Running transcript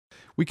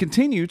We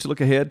continue to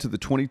look ahead to the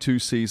 22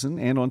 season,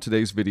 and on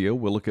today's video,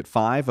 we'll look at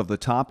 5 of the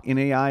top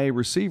NAIA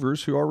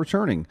receivers who are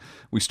returning.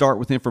 We start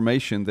with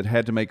information that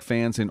had to make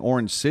fans in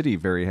Orange City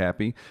very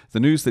happy: the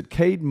news that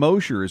Cade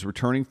Moser is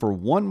returning for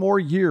one more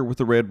year with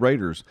the Red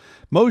Raiders.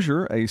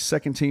 Moser, a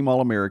second-team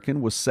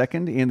All-American, was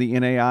second in the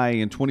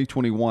NAIA in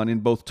 2021 in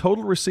both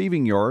total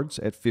receiving yards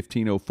at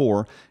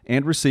 1,504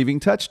 and receiving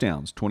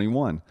touchdowns,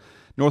 21.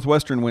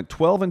 Northwestern went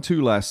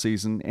 12-2 last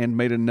season and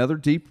made another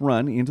deep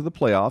run into the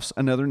playoffs,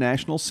 another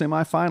national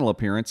semifinal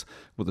appearance,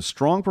 with a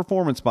strong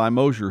performance by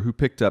Moser, who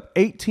picked up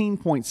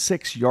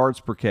 18.6 yards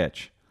per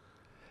catch.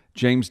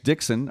 James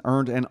Dixon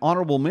earned an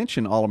honorable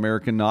mention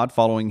All-American nod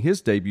following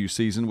his debut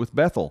season with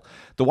Bethel.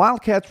 The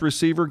Wildcats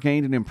receiver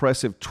gained an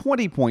impressive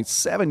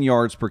 20.7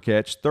 yards per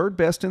catch, third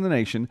best in the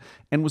nation,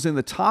 and was in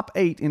the top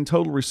 8 in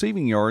total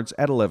receiving yards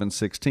at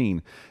 11-16.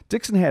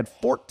 Dixon had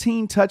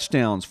 14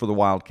 touchdowns for the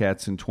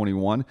Wildcats in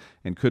 21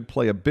 and could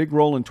play a big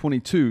role in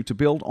 22 to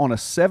build on a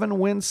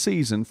 7-win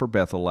season for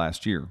Bethel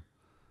last year.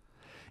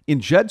 In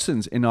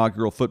Judson's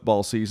inaugural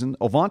football season,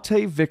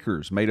 O'Vauntay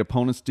Vickers made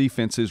opponents'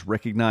 defenses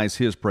recognize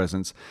his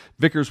presence.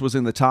 Vickers was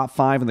in the top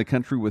 5 in the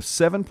country with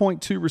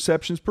 7.2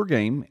 receptions per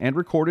game and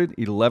recorded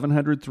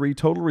 1,103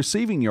 total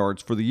receiving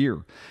yards for the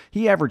year.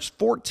 He averaged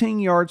 14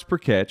 yards per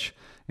catch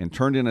and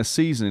turned in a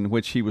season in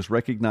which he was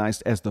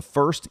recognized as the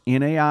first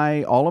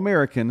NAIA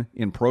All-American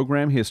in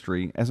program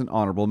history as an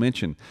honorable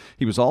mention.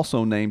 He was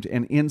also named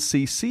an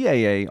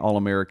NCCAA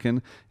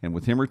All-American, and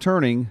with him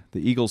returning,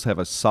 the Eagles have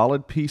a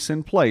solid piece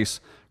in place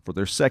for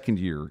their second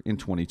year in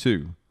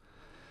 22.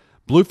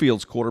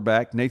 Bluefield's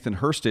quarterback, Nathan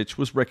Hurstich,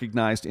 was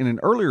recognized in an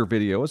earlier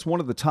video as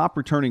one of the top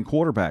returning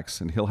quarterbacks,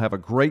 and he'll have a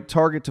great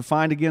target to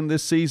find again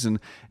this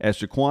season as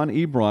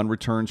JaQuan Ebron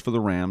returns for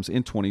the Rams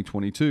in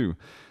 2022.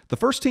 The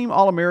first-team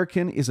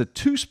All-American is a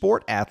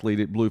two-sport athlete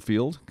at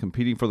Bluefield,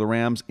 competing for the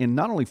Rams in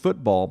not only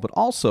football but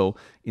also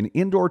in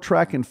indoor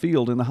track and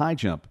field in the high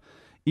jump.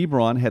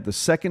 Ebron had the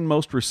second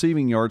most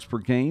receiving yards per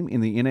game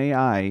in the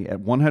NAIA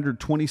at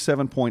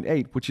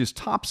 127.8, which is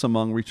tops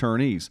among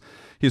returnees.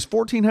 His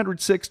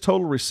 1,406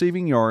 total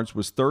receiving yards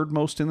was third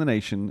most in the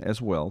nation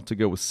as well, to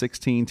go with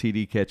 16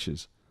 TD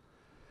catches.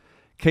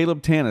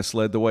 Caleb Tanis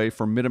led the way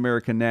for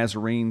MidAmerica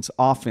Nazarene's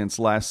offense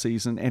last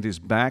season and is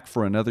back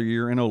for another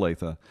year in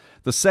Olathe.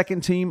 The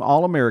second-team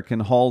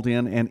All-American hauled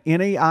in an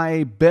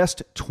NAIA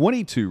best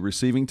 22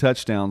 receiving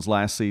touchdowns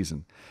last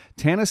season.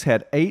 Tanis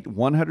had 8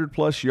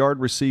 100-plus yard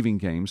receiving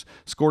games,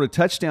 scored a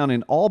touchdown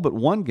in all but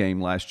one game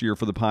last year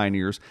for the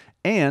Pioneers,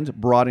 and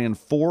brought in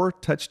 4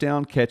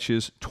 touchdown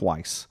catches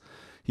twice.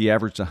 He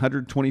averaged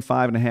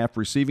 125.5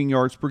 receiving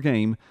yards per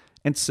game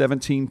and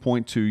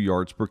 17.2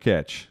 yards per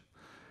catch.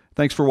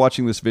 Thanks for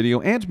watching this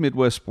video and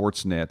Midwest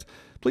Sports Net.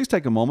 Please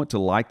take a moment to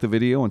like the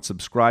video and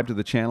subscribe to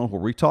the channel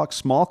where we talk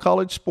small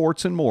college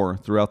sports and more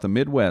throughout the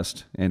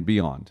Midwest and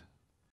beyond.